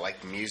 I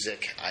like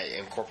music. I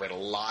incorporate a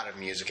lot of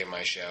music in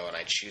my show, and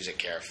I choose it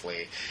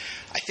carefully.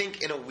 I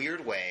think in a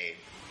weird way,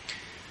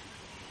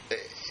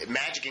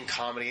 magic and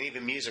comedy and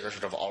even music are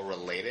sort of all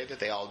related.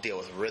 They all deal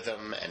with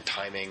rhythm and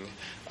timing,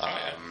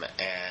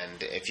 and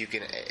if you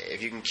can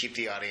keep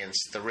the audience,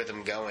 the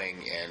rhythm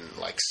going, and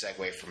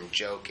segue from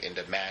joke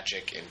into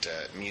magic into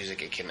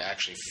music, it can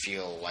actually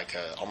feel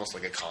almost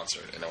like a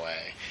concert in a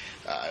way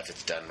if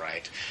it's done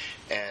right.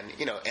 And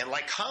and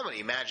like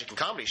comedy, magic and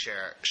comedy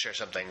share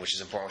something which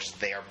is important, which is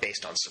they are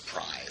based on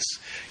surprise.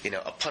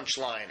 A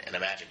punchline and a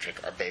magic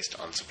trick are based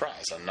on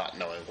surprise, on not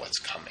knowing what's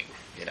coming.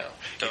 You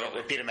don't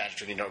repeat a magic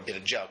trick, you don't repeat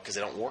a joke because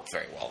they don't work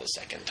very well the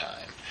second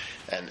time.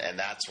 And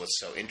that's what's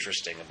so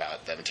interesting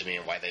about them to me,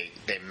 and why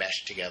they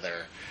mesh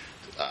together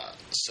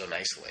so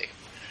nicely.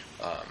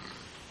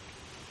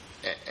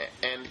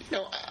 And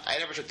I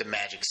never took the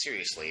magic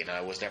seriously.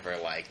 I was never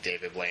like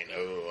David Blaine.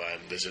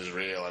 This is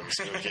real. I'm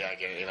spooky.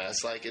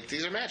 It's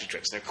these are magic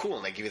tricks. And they're cool,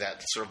 and they give you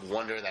that sort of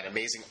wonder, that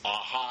amazing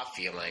aha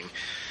feeling.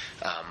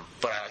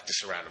 But I like to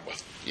surround them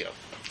with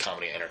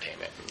comedy,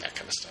 entertainment, and that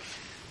kind of stuff.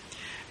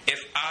 If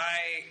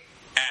I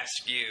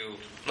ask you,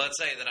 let's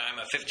say that I'm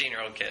a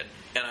 15-year-old kid,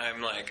 and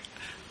I'm like,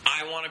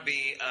 I want to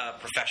be a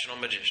professional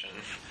magician.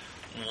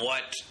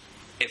 What,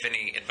 if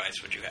any,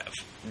 advice would you have?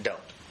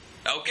 Don't.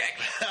 Okay.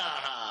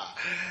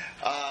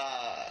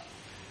 I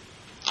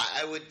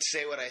would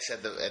say what I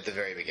said at the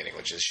very beginning,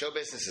 which is show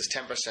business is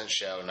 10%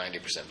 show,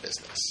 90%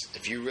 business.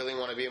 If you really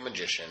want to be a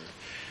magician,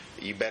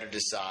 you better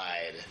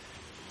decide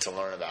to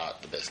learn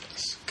about the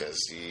business, because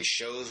the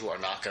shows are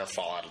not going to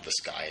fall out of the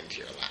sky into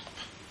your lap.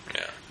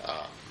 Yeah.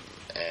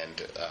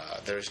 And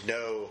there's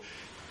no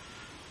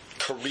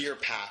career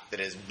path that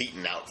is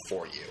beaten out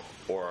for you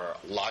or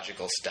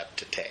logical step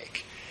to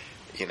take.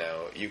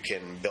 You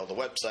can build a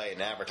website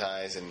and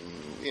advertise and,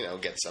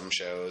 get some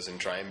shows and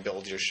try and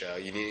build your show.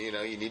 You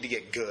need to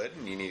get good,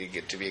 and you need to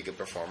get to be a good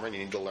performer, and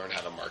you need to learn how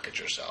to market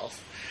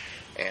yourself.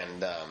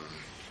 And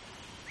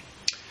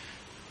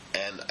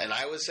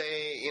I would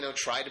say,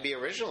 try to be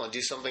original and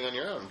do something on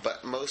your own.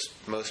 But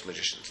most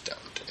magicians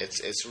don't.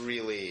 It's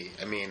really,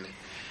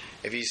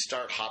 if you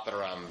start hopping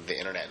around the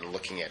internet and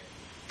looking at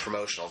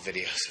promotional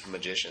videos of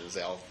magicians,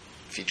 they all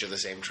feature the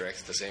same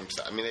tricks, the same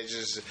stuff.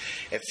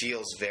 It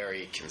feels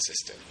very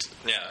consistent.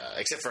 Yeah.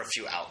 Except for a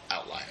few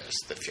outliers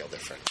that feel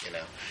different,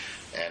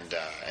 And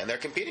they're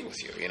competing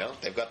with you,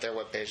 They've got their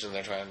webpage and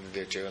they're trying to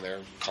do it too, and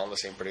they're calling the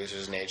same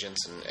producers and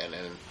agents, and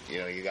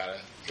you gotta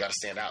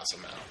stand out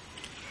somehow.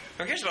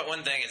 I'm curious about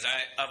one thing. Is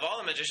of all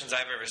the magicians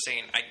I've ever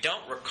seen, I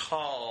don't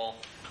recall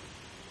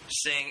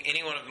seeing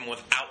any one of them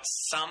without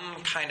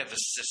some kind of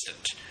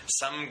assistant,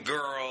 some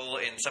girl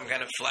in some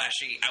kind of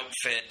flashy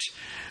outfit,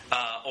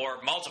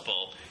 or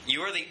multiple.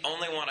 You are the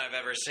only one I've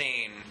ever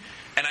seen,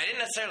 and I didn't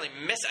necessarily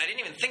I didn't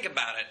even think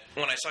about it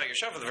when I saw your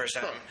show for the first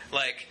time.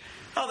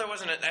 There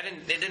wasn't.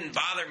 It didn't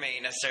bother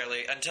me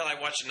necessarily until I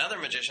watched another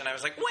magician. I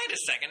was like, wait a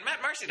second,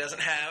 Matt Marcy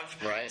doesn't have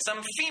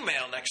some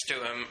female next to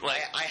him.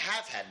 I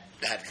have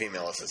had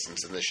female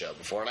assistants in the show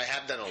before, and I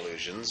have done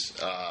illusions.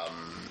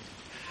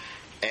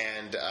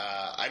 And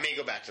I may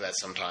go back to that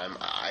sometime.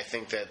 I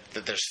think that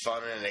there's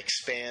fun and it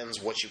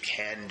expands what you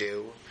can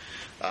do.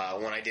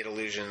 When I did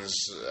Illusions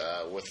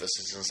with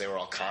Assistants, they were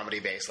all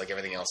comedy-based like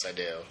everything else I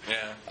do.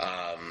 Yeah.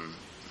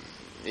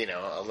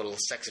 A little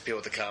sex appeal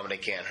with the comedy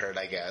can't hurt,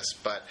 I guess.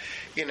 But,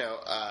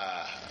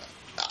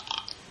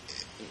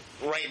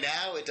 right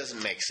now, it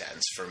doesn't make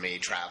sense for me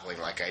traveling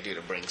like I do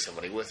to bring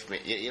somebody with me.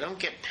 You don't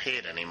get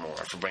paid anymore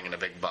for bringing a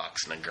big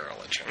box and a girl,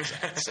 it turns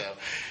out. So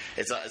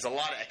it's a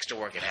lot of extra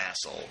work and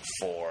hassle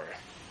for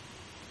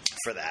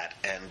that.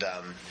 And,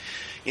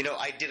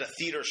 I did a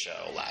theater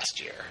show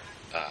last year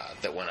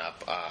that went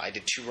up. I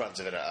did 2 runs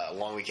of it, a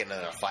long weekend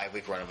and a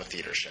 5-week run of a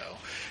theater show.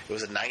 It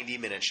was a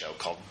 90-minute show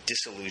called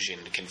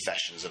Disillusioned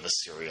Confessions of a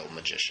Serial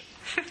Magician.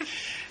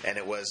 And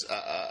it was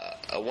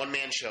a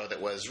one-man show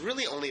that was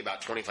really only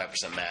about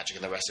 25% magic,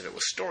 and the rest of it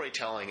was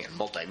storytelling and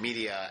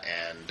multimedia,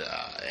 and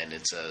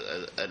it's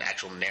an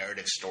actual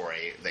narrative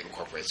story that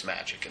incorporates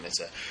magic, and it's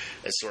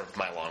sort of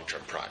my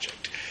long-term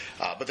project.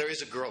 But there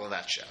is a girl in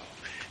that show.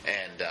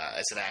 And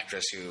it's an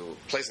actress who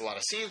plays a lot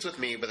of scenes with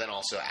me, but then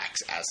also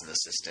acts as an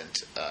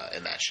assistant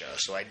in that show.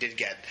 So I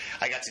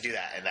got to do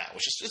that in that,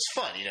 which is it's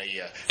fun. You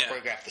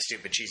choreograph the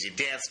stupid cheesy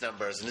dance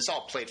numbers, and it's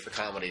all played for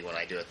comedy when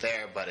I do it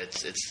there. But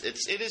it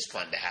is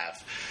fun to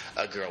have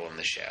a girl in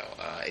the show.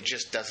 It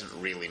just doesn't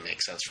really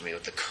make sense for me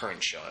with the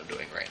current show I'm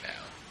doing right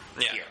now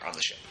here on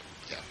the show.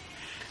 Yeah.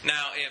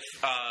 Now, if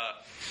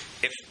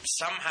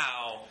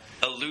somehow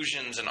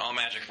Illusions and All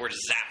Magic were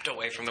zapped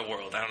away from the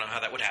world, I don't know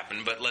how that would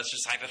happen, but let's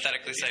just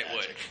hypothetically say it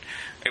would.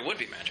 It would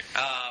be magic.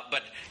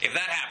 But if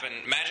that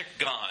happened, magic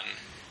gone,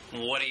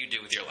 what do you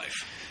do with your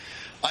life?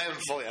 I am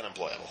fully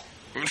unemployable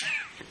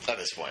at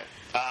this point.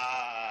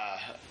 I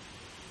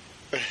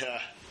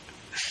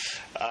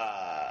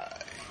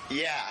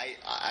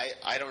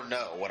don't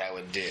know what I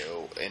would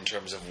do in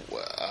terms of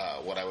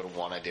what I would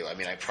want to do. I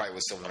mean, I probably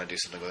would still want to do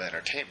something with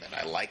entertainment.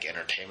 I like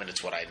entertainment.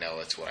 It's what I know.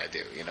 It's what I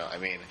do. I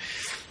mean,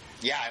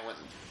 I went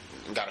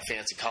and got a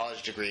fancy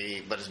college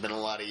degree, but it's been a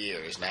lot of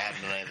years, and I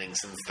haven't done anything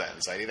since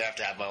then. So I'd either have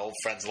to have my old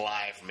friends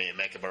lie for me and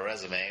make up a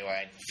resume, or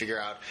I'd figure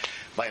out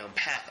my own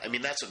path. I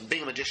mean, that's what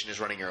being a magician is: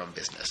 running your own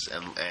business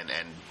and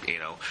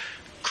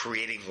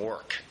creating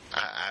work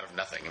out of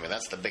nothing. I mean,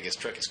 that's the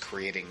biggest trick, is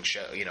creating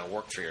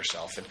work for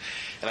yourself, and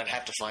I'd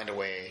have to find a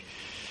way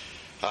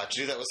to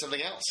do that with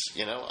something else.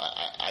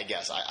 I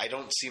guess I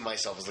don't see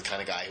myself as the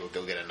kind of guy who would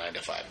go get a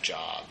 9-to-5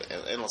 job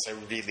unless I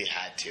really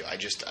had to.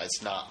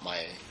 It's not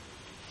my.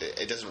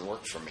 It doesn't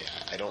work for me.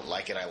 I don't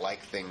like it. I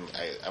like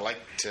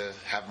to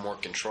have more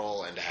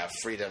control and to have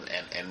freedom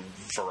and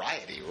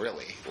variety.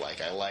 Really,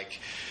 I like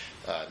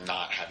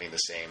not having the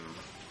same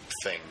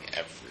thing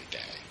every day.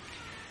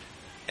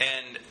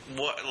 And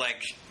what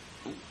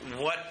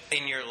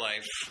in your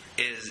life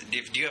is?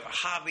 Do you have a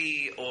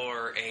hobby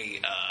or do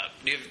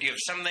you have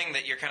something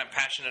that you're kind of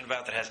passionate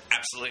about that has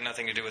absolutely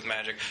nothing to do with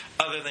magic,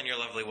 other than your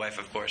lovely wife,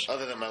 of course?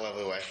 Other than my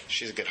lovely wife,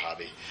 she's a good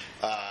hobby.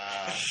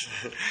 I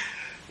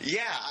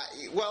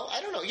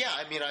don't know. Yeah,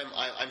 I mean,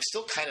 I'm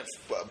still kind of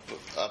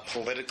a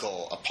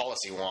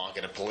policy wonk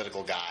and a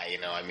political guy.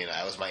 I mean,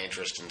 that was my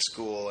interest in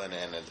school, and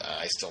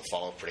I still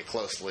follow pretty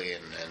closely,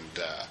 and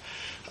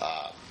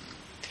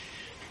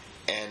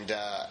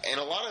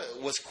a lot of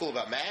what's cool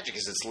about magic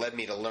is it's led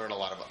me to learn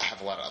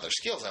have a lot of other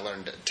skills. I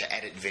learned to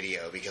edit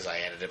video because I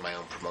edited my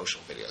own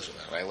promotional videos with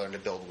it. I learned to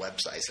build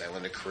websites, and I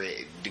learned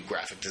to do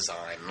graphic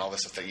design and all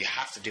this stuff that you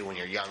have to do when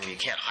you're young and you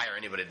can't hire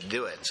anybody to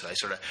do it. And so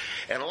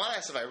and a lot of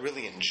that stuff I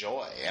really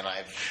enjoy, and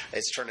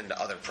it's turned into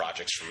other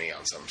projects for me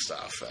on some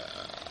stuff,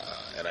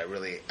 and I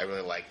really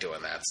like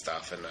doing that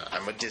stuff. And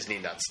I'm a Disney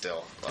nut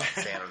still, a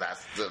fan of that,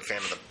 fan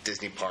of the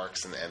Disney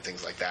parks and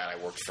things like that. I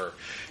worked for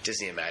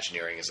Disney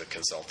Imagineering as a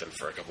consultant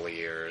for a couple of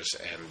years,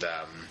 and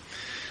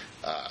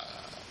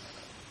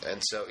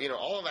so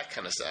all of that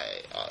kind of stuff.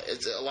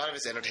 It's a lot of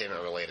it's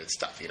entertainment related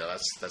stuff.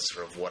 That's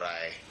sort of what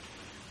I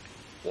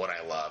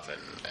love,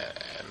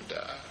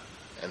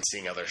 and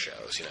seeing other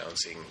shows, and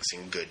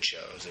seeing good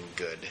shows and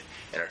good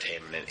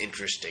entertainment and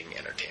interesting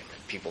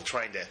entertainment. People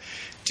trying to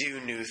do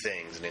new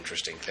things and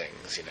interesting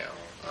things. It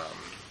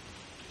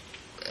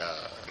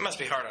must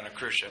be hard on a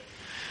cruise ship.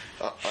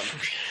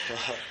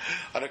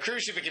 On a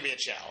cruise ship, it can be a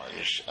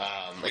challenge.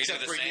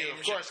 Except for you,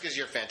 of course, because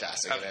you're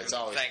fantastic. It's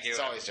always, thank you. It's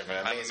always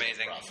different. Amazing. I'm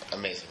amazing.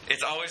 Amazing.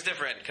 It's always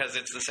different because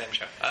it's the same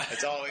show.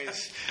 It's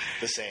always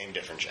the same,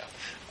 different show.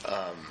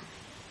 And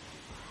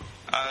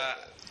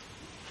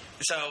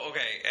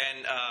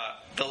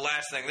the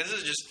last thing. This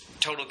is just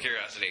total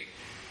curiosity.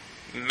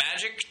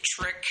 Magic,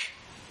 trick,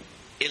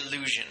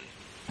 illusion.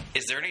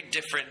 Is there any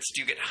difference?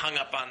 Do you get hung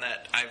up on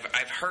that?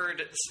 I've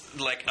heard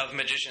of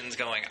magicians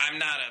going, I'm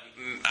not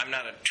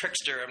a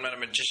trickster, I'm not a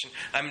magician,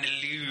 I'm an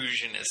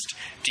illusionist.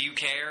 Do you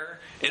care?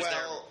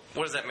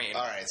 What does that mean?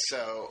 All right,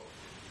 so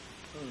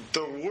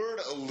the word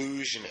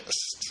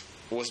illusionist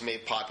was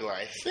made popular,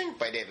 I think,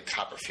 by David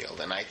Copperfield,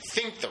 and I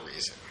think the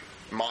reason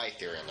my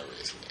theory on the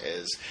reason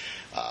is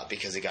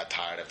because he got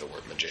tired of the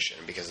word magician,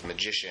 because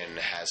magician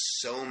has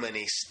so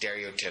many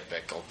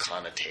stereotypical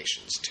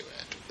connotations to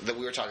it that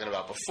we were talking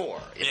about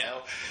before. You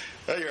know,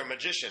 oh, you're a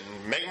magician,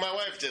 make my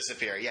wife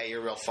disappear. Yeah,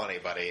 you're real funny,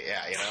 buddy.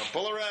 Yeah, you know,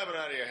 pull a rabbit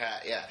out of your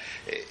hat. Yeah,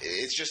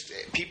 it's just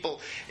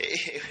people.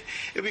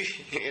 It'd be,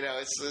 you know,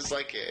 it's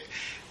like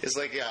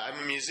yeah,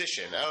 I'm a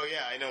musician. Oh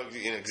yeah, I know,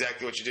 you know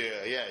exactly what you do.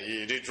 Yeah,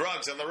 you do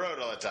drugs on the road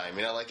all the time.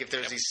 You know, like if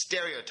there's these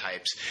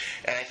stereotypes,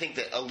 and I think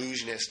that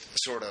illusionist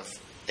sort of,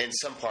 in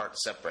some part,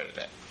 separated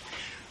it.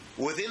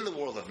 Within the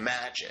world of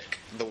magic,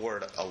 the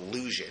word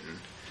illusion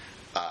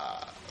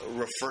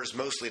refers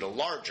mostly to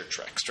larger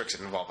tricks that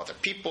involve other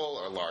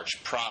people or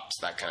large props,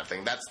 that kind of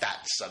thing. That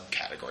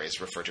subcategory is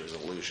referred to as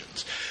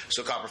illusions.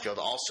 So Copperfield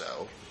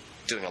also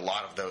doing a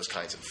lot of those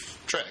kinds of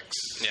tricks.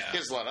 Yeah. He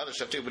has a lot of other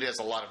stuff too, but he has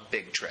a lot of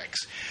big tricks,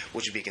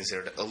 which would be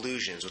considered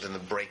illusions within the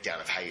breakdown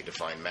of how you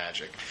define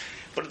magic.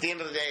 But at the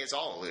end of the day, it's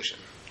all illusion.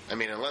 I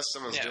mean, unless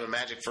someone's doing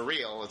magic for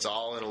real, it's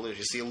all an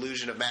illusion. It's the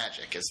illusion of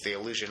magic. It's the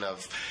illusion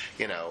of,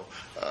 you know,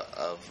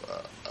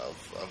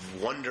 of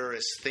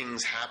wondrous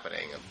things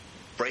happening, of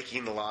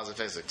breaking the laws of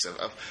physics,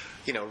 of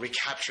you know,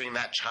 recapturing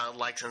that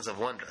childlike sense of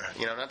wonder.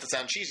 You know, not to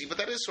sound cheesy, but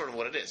that is sort of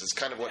what it is. It's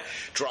kind of what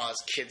draws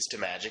kids to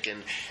magic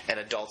and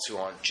adults who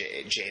aren't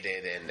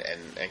jaded and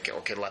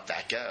can let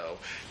that go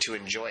to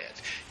enjoy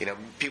it. You know,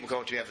 people come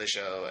up to me after the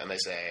show and they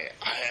say,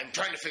 I'm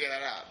trying to figure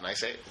that out. And I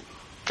say,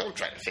 don't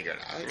try to figure it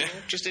out. You know?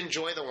 Just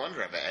enjoy the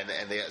wonder of it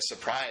and the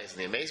surprise and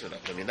the amazement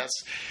of it. I mean,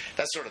 that's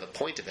sort of the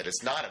point of it.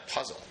 It's not a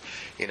puzzle.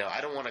 You know,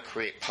 I don't want to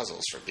create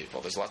puzzles for people.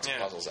 There's lots of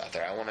puzzles out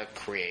there. I want to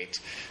create.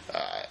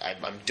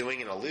 I'm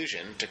doing an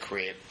illusion to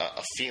create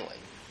a feeling.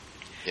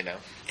 You know,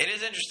 it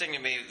is interesting to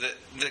me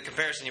the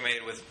comparison you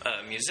made with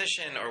a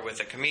musician or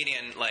with a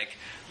comedian. Like,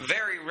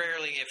 very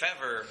rarely, if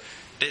ever,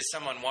 is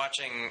someone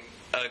watching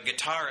a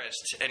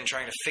guitarist and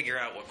trying to figure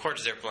out what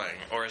chords they're playing,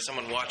 or is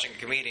someone watching a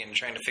comedian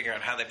trying to figure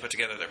out how they put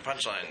together their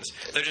punchlines.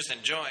 They're just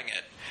enjoying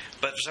it.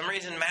 But for some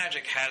reason,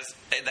 magic has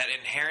that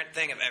inherent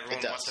thing of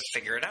everyone wants to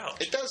figure it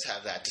out. It does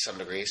have that to some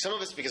degree. Some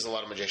of it's because a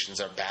lot of magicians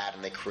are bad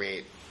and they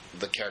create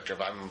the character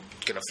of I'm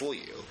going to fool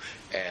you,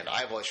 and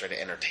I've always tried to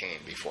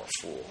entertain before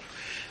fool.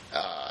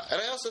 And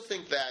I also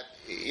think that,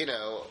 you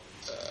know,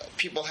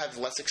 people have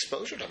less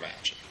exposure to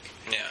magic.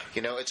 Yeah.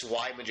 You know, it's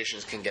why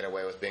magicians can get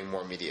away with being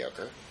more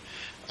mediocre.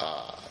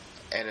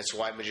 And it's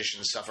why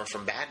magicians suffer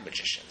from bad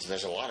magicians.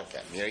 There's a lot of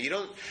them. You know, you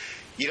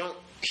don't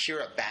hear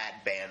a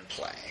bad band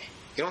play.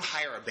 You don't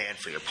hire a band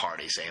for your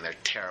party saying they're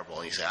terrible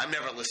and you say, I'm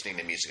never listening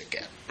to music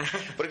again.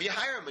 But if you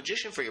hire a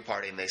magician for your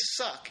party and they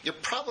suck, you're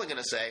probably going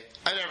to say,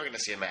 I'm never going to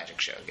see a magic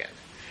show again.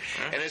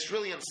 And it's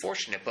really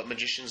unfortunate, but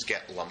magicians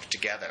get lumped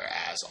together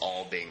as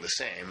all being the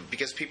same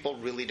because people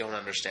really don't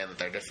understand that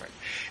they're different.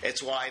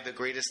 It's why the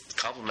greatest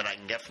compliment I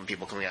can get from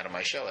people coming out of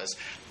my show is,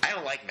 I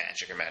don't like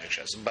magic or magic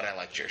shows, but I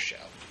liked your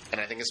show.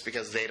 And I think it's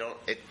because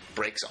it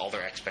breaks all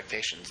their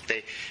expectations.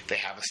 They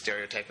have a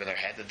stereotype in their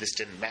head that this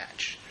didn't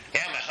match.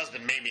 Yeah, my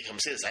husband made me come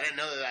see this. I didn't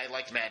know that I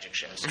liked magic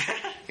shows.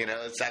 You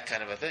know, it's that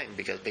kind of a thing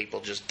because people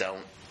just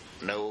don't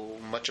know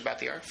much about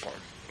the art form.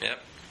 Yep.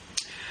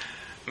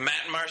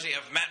 Matt and Marcy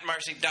of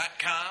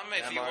mattandmarcy.com.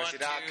 If you want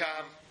to,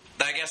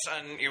 I guess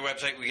on your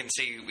website we can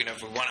see, you know,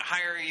 if we want to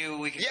hire you,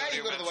 we can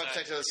go to the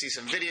website to see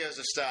some videos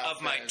of stuff.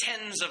 Of my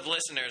tens of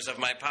listeners of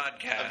my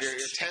podcast. Of your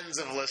tens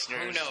of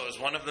listeners. Who knows?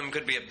 One of them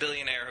could be a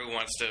billionaire who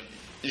wants to...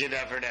 You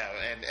never know.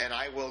 And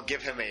I will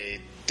give him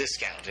a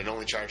discount and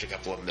only charge a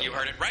couple of million. You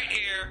heard it right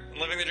here,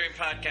 Living the Dream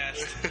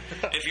Podcast.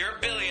 If you're a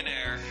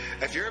billionaire...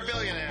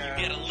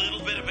 you get a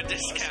little bit of a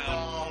discount. A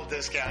small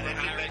discount.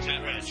 If you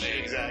mention Rich.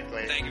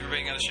 Exactly. Thank you for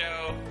being on the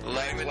show.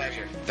 My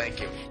pleasure.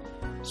 Thank you.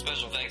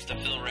 Special thanks to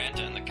Phil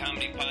Ranta and the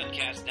Comedy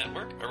Podcast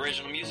Network.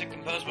 Original music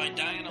composed by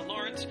Diana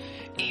Lawrence.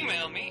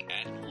 Email me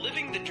at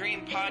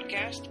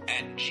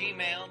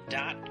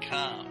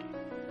livingthedreampodcast@gmail.com.